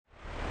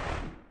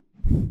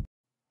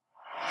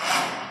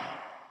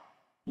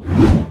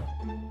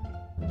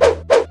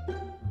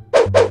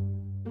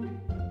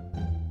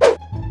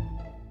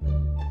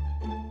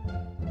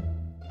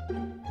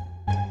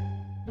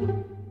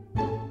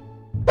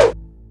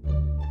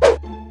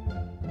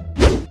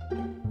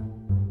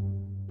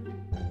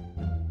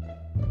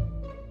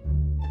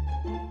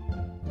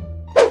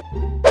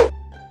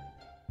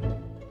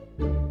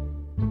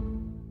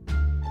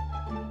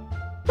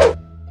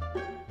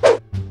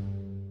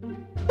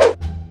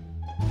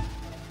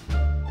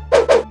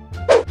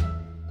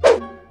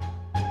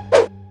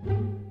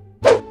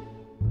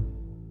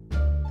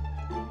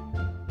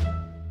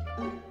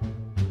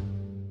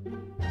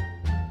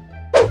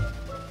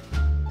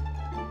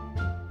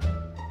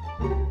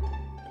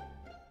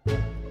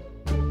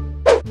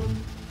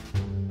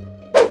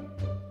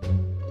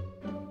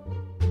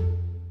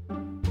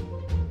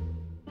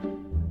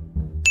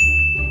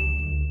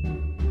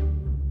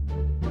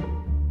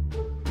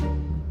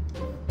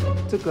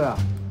这个啊，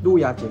路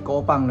亚解钩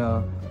棒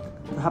呢，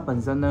它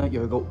本身呢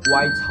有一个歪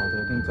槽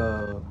的那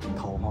个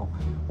头哈，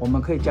我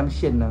们可以将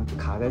线呢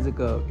卡在这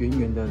个圆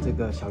圆的这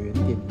个小圆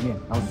点里面，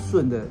然后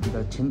顺着你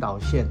的前导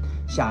线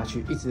下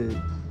去，一直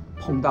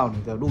碰到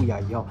你的路亚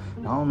以后，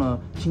然后呢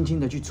轻轻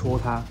的去戳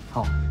它，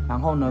好，然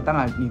后呢，当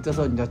然你这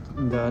时候你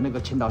的那个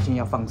前导线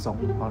要放松，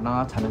好，让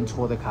它才能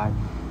戳得开。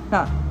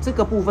那这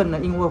个部分呢，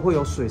因为会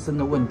有水深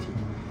的问题。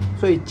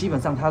 所以基本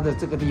上它的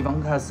这个地方，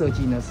它的设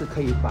计呢是可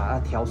以把它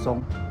调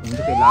松，我们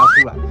就可以拉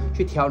出来，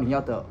去调你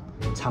要的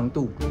长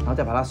度，然后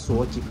再把它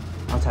锁紧，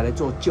然后才来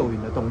做救援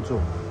的动作。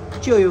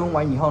救援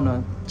完以后呢，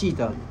记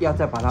得要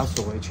再把它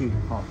锁回去，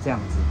哦，这样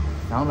子，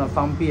然后呢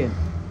方便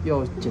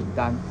又简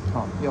单，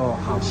哦，又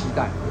好携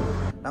带。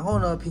然后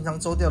呢，平常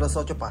舟钓的时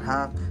候就把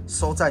它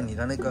收在你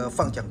的那个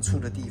放桨处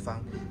的地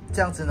方，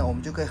这样子呢，我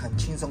们就可以很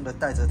轻松的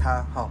带着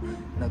它，好，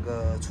那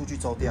个出去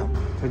舟钓，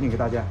推荐给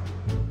大家。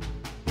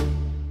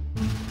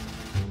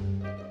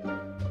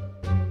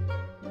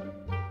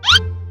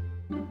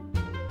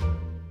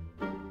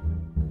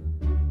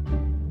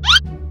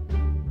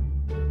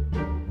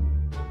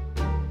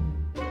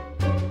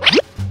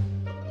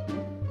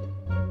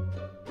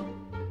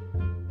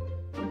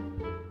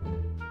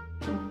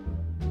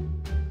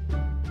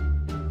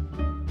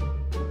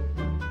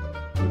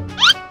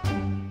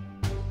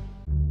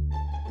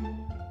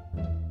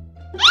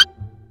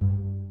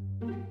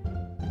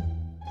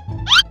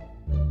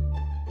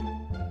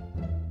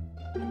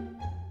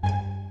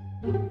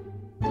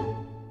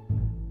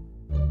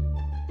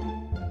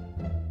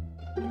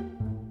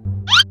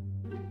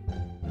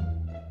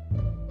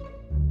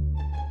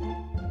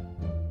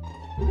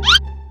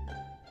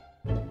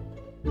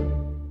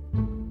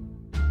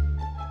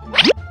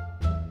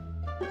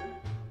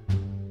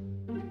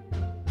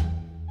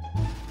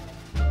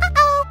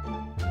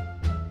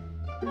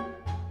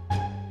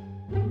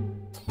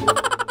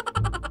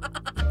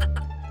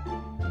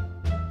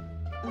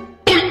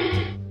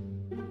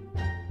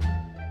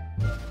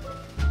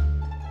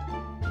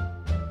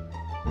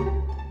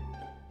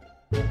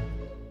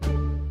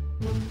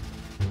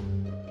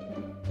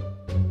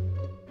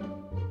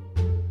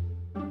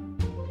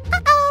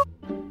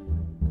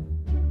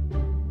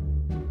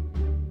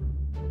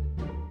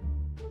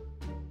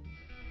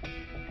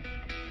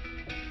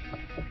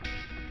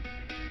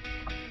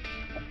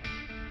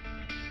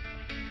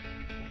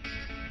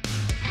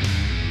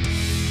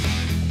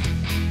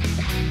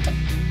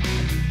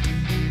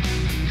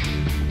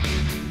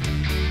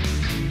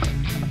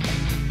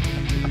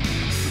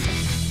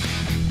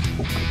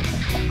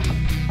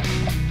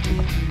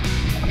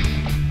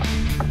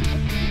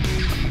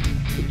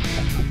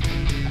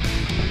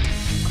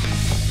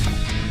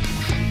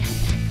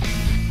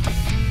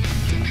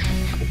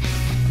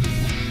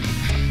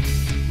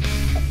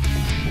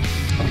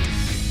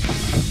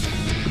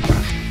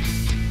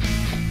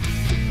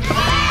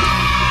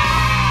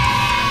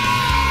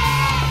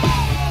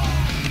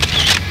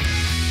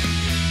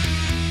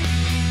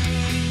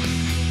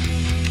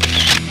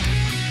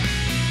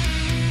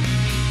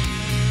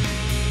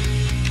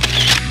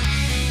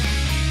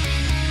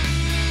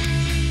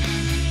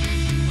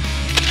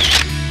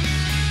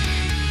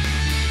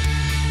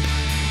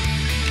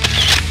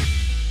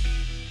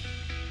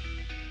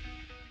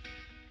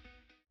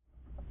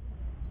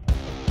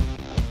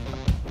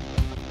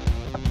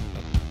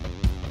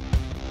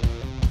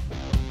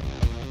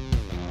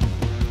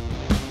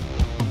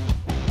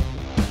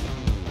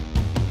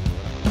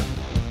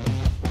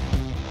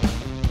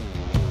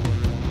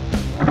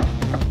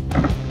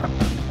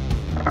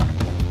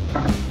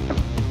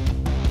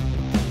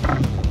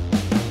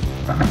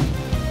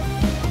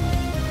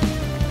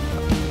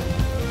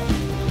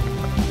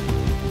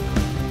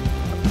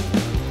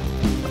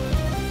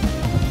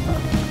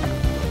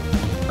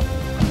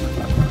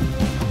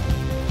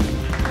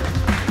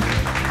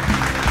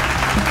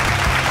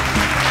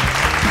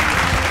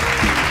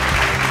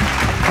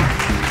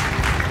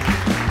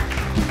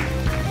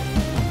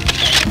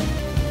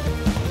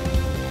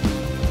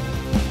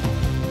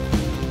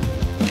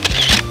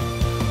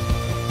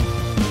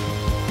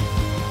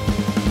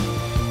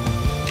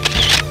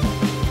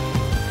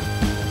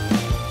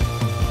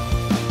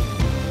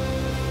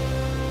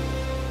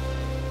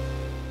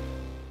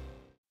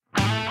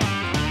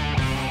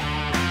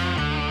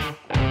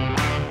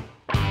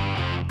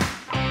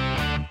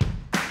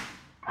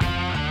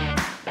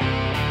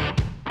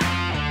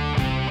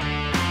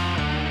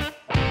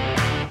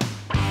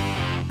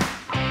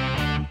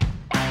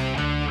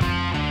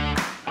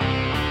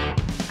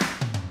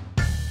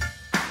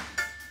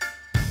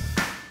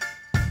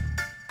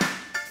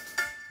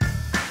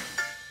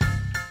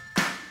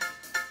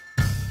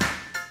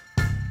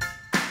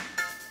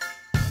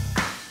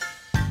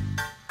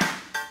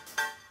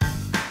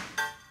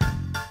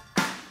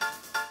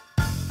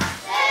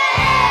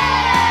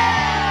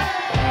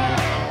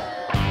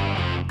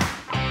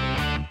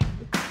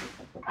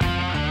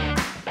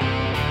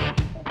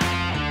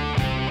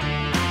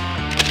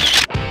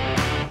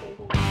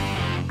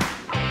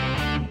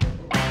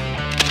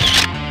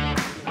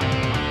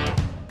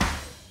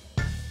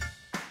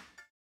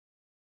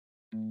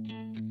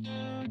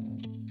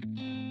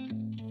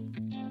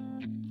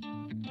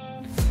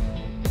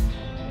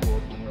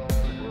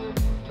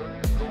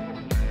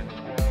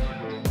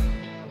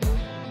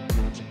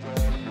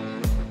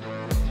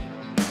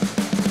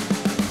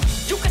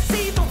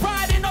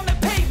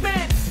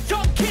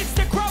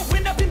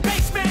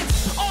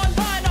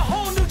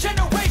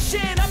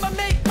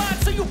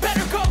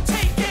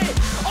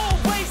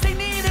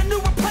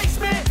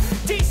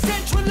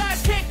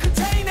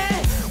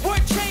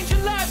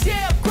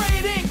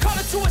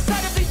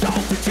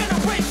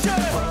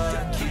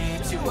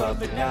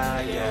up at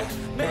night, yeah.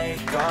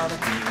 Make all the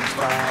demons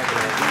quiet,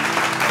 yeah. We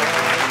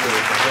were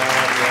built to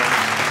thrive, yeah.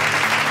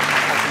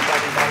 I think I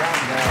did all I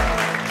know.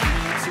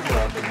 Keeps you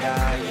up at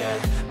night, yeah.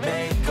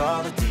 Make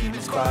all the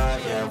demons quiet,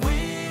 yeah. We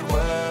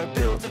were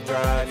built to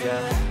thrive,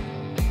 yeah.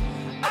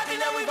 I think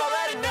that we've all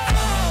had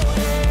enough,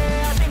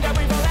 yeah. I think that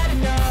we've all had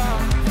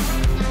enough.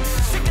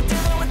 Sick of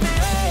dealing with the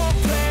old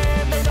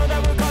plan. They know that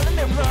we're calling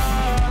it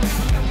wrong.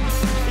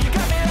 You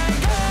got me like,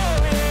 oh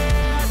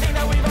yeah. I think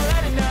that we've all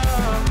had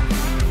enough.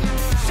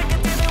 Sick of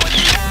dealing with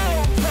the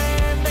old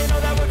plan. They know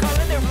that we're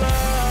calling it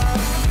wrong.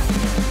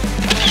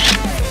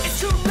 It's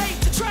too late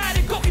to try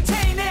to go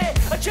contain it.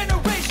 A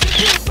generation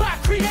fueled by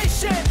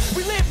creation.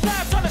 We live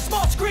lives on a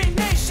small screen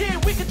nation.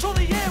 We control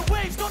the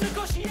airwaves, no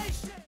negotiation.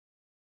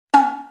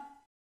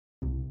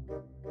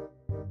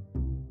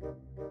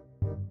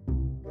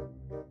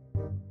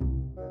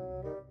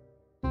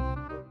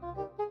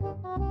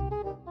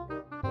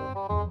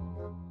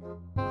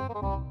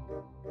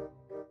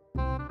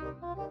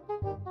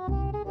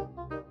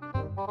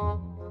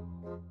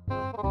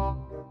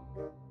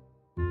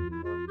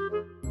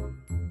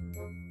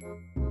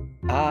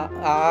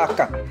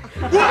 干！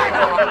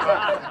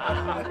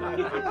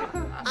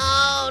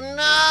 Oh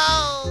no!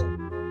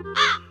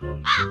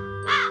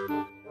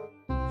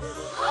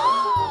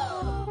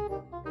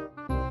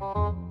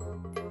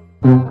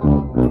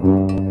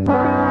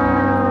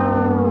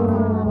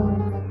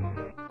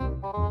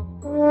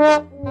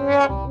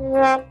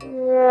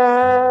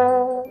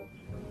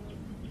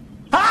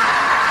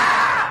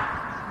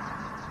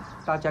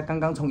 大家刚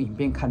刚从影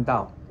片看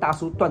到，大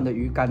叔断的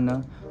鱼竿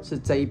呢是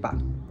这一把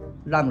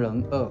让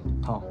人2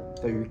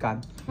的鱼竿。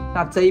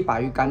那这一把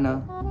鱼竿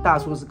呢，大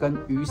叔是跟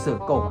鱼舍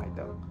购买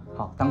的，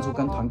当初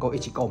跟团购一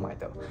起购买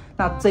的。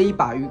那这一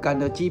把鱼竿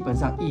呢，基本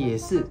上也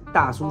是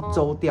大叔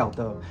舟钓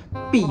的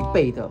必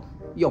备的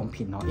用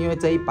品哦。因为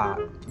这一把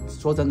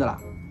说真的啦，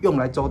用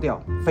来舟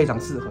钓非常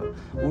适合，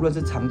无论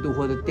是长度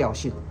或者调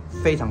性，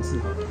非常适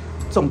合。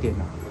重点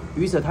啦，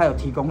鱼舍它有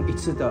提供1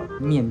次的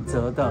免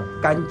责的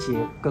竿节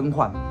更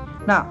换。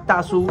那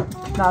大叔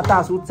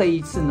这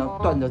一次呢，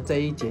断的这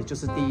一节就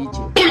是第1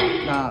节，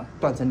那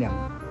断成两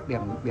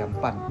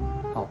半。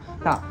好，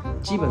那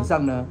基本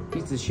上呢，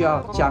你只需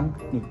要将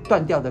你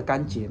断掉的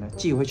竿节呢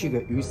寄回去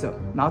给鱼舍，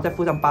然后再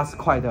付上80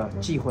块的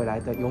寄回来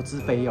的邮资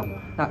费用。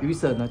那鱼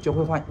舍呢就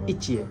会换1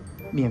节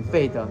免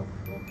费的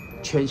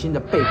全新的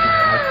备品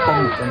来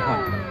帮你更换。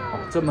哦，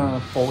这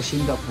么佛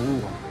心的服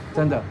务哦，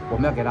真的我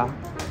们要给他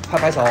拍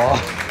拍手哦。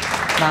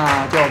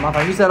那就麻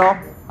烦鱼舍喽，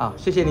啊，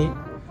谢谢你。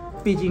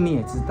毕竟你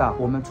也知道，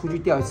我们出去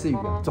钓一次鱼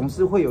啊，总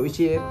是会有一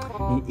些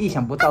你意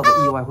想不到的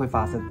意外会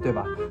发生，对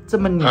吧？这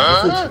么鸟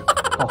的事情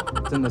哦，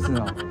真的是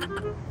哦，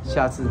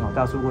下次哦，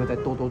大叔会再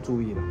多多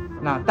注意了。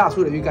那大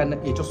叔的鱼竿呢，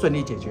也就顺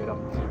利解决了。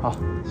好，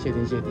谢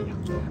天谢地啊！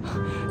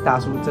大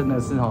叔真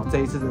的是哦，这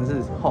一次真的是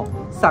哦，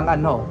上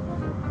岸后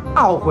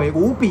懊悔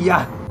无比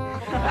啊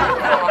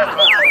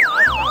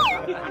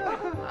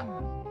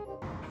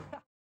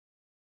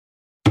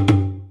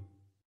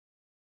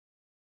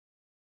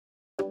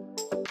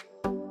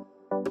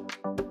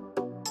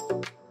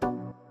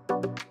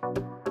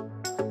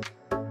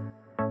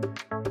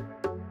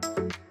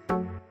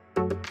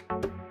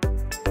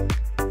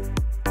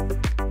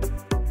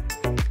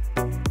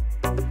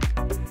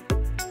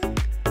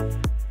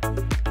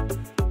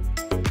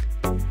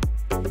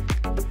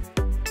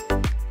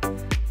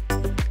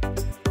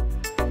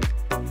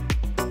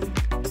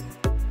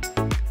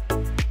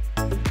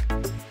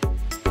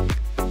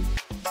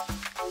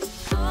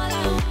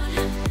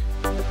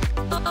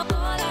！all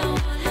I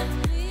wanna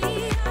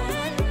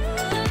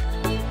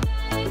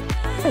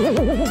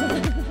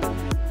be.